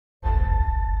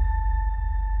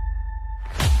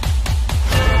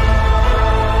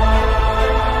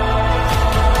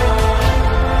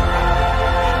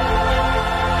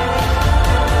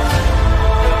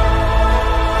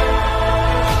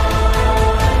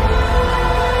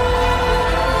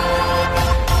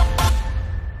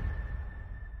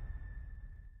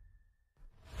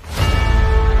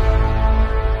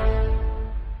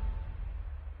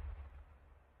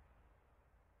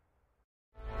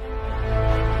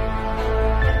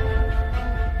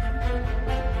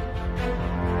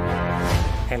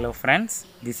Hello friends,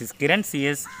 this is Kiran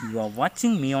CS. You are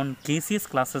watching me on KCS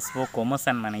classes for Commerce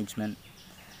and Management.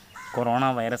 Corona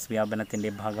virus വ്യാപനത്തിൻ്റെ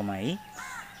ഭാഗമായി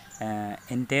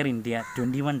entire India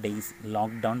 21 days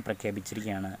lockdown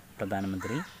പ്രഖ്യാപിച്ചിരിക്കുകയാണ്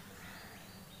പ്രധാനമന്ത്രി.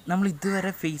 നമ്മൾ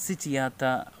ഇതുവരെ face ചെയ്യാത്ത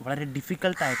വളരെ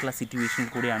ഡിഫിക്കൽട്ടായിട്ടുള്ള സിറ്റുവേഷനിൽ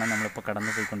കൂടിയാണ് നമ്മളിപ്പോൾ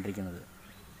കടന്നു പോയിക്കൊണ്ടിരിക്കുന്നത്.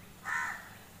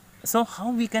 So how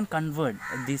we can convert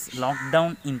this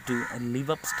lockdown in to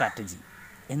live up strategy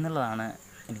എന്നുള്ളതാണ്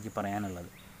എനിക്ക്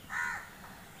പറയാനുള്ളത്.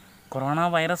 കൊറോണ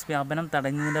വൈറസ് വ്യാപനം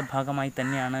തടഞ്ഞതിൻ്റെ ഭാഗമായി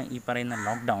തന്നെയാണ് ഈ പറയുന്ന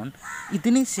ലോക്ക്ഡൗൺ.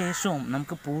 ഇതിന് ശേഷവും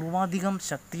നമുക്ക് പൂർവാധികം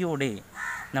ശക്തിയോടെ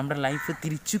നമ്മുടെ ലൈഫ്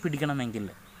തിരിച്ചു പിടിക്കണമെങ്കിൽ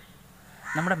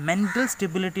നമ്മുടെ മെൻ്റൽ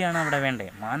സ്റ്റെബിലിറ്റിയാണ് അവിടെ വേണ്ടത്.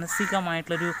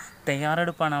 മാനസികമായിട്ടുള്ളൊരു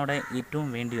തയ്യാറെടുപ്പാണ് അവിടെ ഏറ്റവും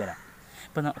വേണ്ടി വരാം.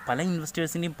 ഇപ്പോൾ പല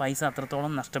ഇൻവെസ്റ്റേഴ്സിൻ്റെയും പൈസ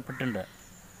അത്രത്തോളം നഷ്ടപ്പെട്ടിട്ടുണ്ട്.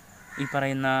 ഈ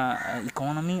പറയുന്ന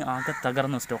ഇക്കോണമി ആകെ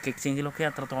തകർന്നു. സ്റ്റോക്ക് എക്സ്ചേഞ്ചിലൊക്കെ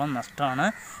അത്രത്തോളം നഷ്ടമാണ്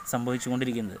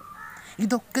സംഭവിച്ചുകൊണ്ടിരിക്കുന്നത്.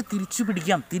 ഇതൊക്കെ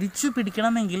തിരിച്ചു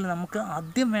പിടിക്കണമെങ്കിൽ നമുക്ക്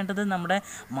ആദ്യം വേണ്ടത് നമ്മുടെ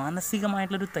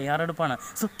മാനസികമായിട്ടുള്ളൊരു തയ്യാറെടുപ്പാണ്.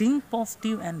 So think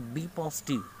positive and B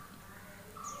positive.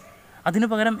 അതിനു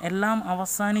പകരം എല്ലാം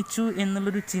അവസാനിച്ചു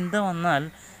എന്നുള്ളൊരു ചിന്ത വന്നാൽ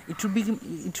it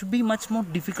should be much more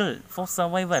difficult four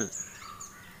survival.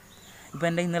 ഇപ്പോൾ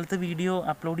എൻ്റെ ഇന്നലത്തെ വീഡിയോ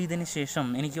അപ്ലോഡ് ചെയ്തതിന് ശേഷം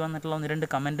എനിക്ക് വന്നിട്ടുള്ള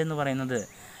 1-2 കമൻ്റ് എന്ന് പറയുന്നത്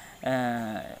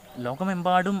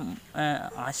ലോകമെമ്പാടും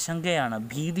ആശങ്കയാണ്,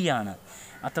 ഭീതിയാണ്.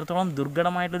 അത്രത്തോളം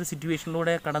ദുർഘടമായിട്ടൊരു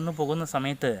സിറ്റുവേഷനിലൂടെ കടന്നു പോകുന്ന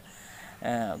സമയത്ത്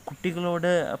കുട്ടികളോട്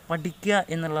പഠിക്കുക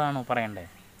എന്നുള്ളതാണോ പറയേണ്ടത്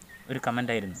ഒരു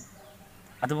കമൻ്റായിരുന്നു.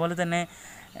 അതുപോലെ തന്നെ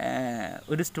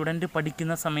ഒരു സ്റ്റുഡൻറ്റ്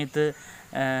പഠിക്കുന്ന സമയത്ത്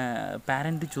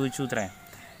പാരൻറ്റ് ചോദിച്ചു ഇത്രേ,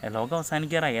 ലോകം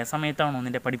അവസാനിക്കാറായി, ആ സമയത്താണോ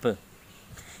നിൻ്റെ പഠിപ്പ്?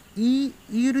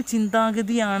 ഈ ഒരു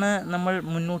ചിന്താഗതിയാണ് നമ്മൾ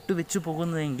മുന്നോട്ട് വെച്ച്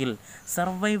പോകുന്നതെങ്കിൽ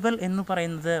സർവൈവൽ എന്ന്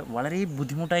പറയുന്നത് വളരെ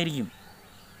ബുദ്ധിമുട്ടായിരിക്കും.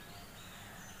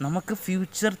 നമുക്ക്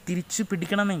ഫ്യൂച്ചർ തിരിച്ചു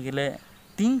പിടിക്കണമെങ്കിൽ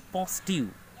തിങ്ക് പോസിറ്റീവ്.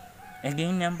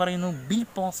 അഗെയിൻ ഞാൻ പറയുന്നു, ബി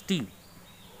പോസിറ്റീവ്.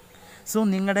 സോ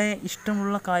നിങ്ങളുടെ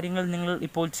ഇഷ്ടമുള്ള കാര്യങ്ങൾ നിങ്ങൾ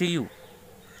ഇപ്പോൾ ചെയ്യൂ.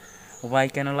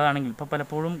 വായിക്കാനുള്ളതാണെങ്കിൽ ഇപ്പോൾ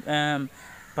പലപ്പോഴും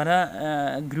പല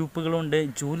ഗ്രൂപ്പുകളുണ്ട്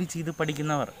ജോലി ചെയ്ത്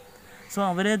പഠിക്കുന്നവർ. സോ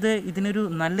അവരത് ഇതിനൊരു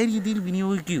നല്ല രീതിയിൽ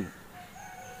വിനിയോഗിക്കൂ.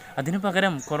 അതിനു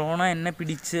പകരം കൊറോണ എന്നെ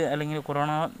പിടിച്ച് അല്ലെങ്കിൽ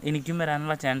കൊറോണ എനിക്കും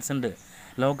വരാനുള്ള ചാൻസ് ഉണ്ട്,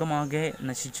 ലോകമാകെ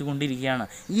നശിച്ചു കൊണ്ടിരിക്കുകയാണ്,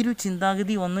 ഈ ഒരു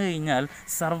ചിന്താഗതി വന്നു കഴിഞ്ഞാൽ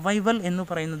സർവൈവൽ എന്ന്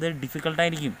പറയുന്നത്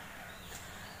ഡിഫിക്കൽട്ടായിരിക്കും.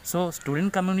 സോ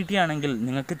സ്റ്റുഡൻറ്റ് കമ്മ്യൂണിറ്റി ആണെങ്കിൽ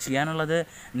നിങ്ങൾക്ക് ചെയ്യാനുള്ളത്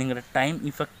നിങ്ങളുടെ ടൈം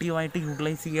ഇഫക്റ്റീവായിട്ട്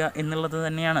യൂട്ടിലൈസ് ചെയ്യുക എന്നുള്ളത്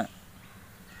തന്നെയാണ്.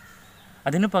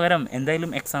 അതിനു പകരം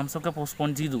എന്തായാലും എക്സാംസൊക്കെ പോസ്റ്റ്പോൺ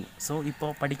ചെയ്തു, സോ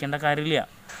ഇപ്പോൾ പഠിക്കേണ്ട കാര്യമില്ല,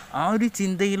 ആ ഒരു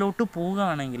ചിന്തയിലോട്ട്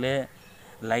പോവുകയാണെങ്കിൽ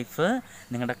ലൈഫ്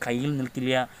നിങ്ങളുടെ കയ്യിൽ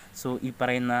നിൽക്കില്ല. സോ ഈ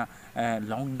പറയുന്ന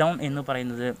ലോക്ക്ഡൗൺ എന്ന്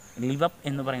പറയുന്നത് ലിവ് അപ്പ്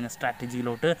എന്ന് പറയുന്ന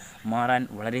സ്ട്രാറ്റജിയിലോട്ട് മാറാൻ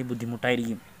വളരെ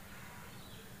ബുദ്ധിമുട്ടായിരിക്കും.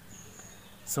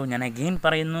 സോ ഞാൻ അഗെയിൻ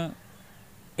പറയുന്നു,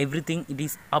 everything it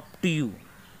is up to you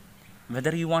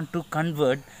whether you want to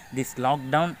convert this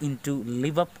lockdown in to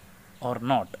live up or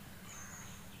not.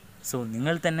 So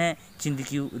നിങ്ങൾ തന്നെ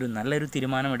ചിന്തിക്കൂ, ഒരു നല്ലൊരു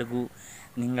തീരുമാനമെടുക്കൂ,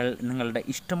 നിങ്ങളുടെ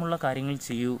ഇഷ്ടമുള്ള കാര്യങ്ങൾ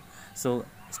ചെയ്യൂ. സോ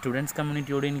സ്റ്റുഡൻസ്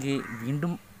കമ്മ്യൂണിറ്റിയോട് എനിക്ക്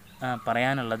വീണ്ടും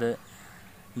പറയാനുള്ളത്,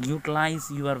 യൂട്ടിലൈസ്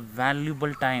യുവർ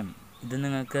വാല്യുബിൾ ടൈം. ഇത്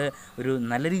നിങ്ങൾക്ക് ഒരു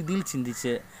നല്ല രീതിയിൽ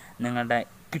ചിന്തിച്ച് നിങ്ങളുടെ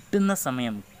കിട്ടുന്ന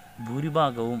സമയം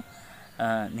ഭൂരിഭാഗവും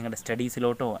നിങ്ങളുടെ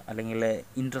സ്റ്റഡീസിലോട്ടോ അല്ലെങ്കിൽ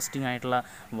ഇൻട്രസ്റ്റിംഗ് ആയിട്ടുള്ള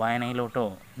വായനയിലോട്ടോ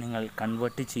നിങ്ങൾ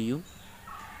കൺവേർട്ട് ചെയ്യൂ.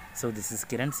 So this is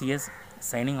Kiran CS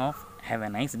signing off. Have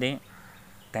A nice day.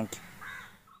 Thank you.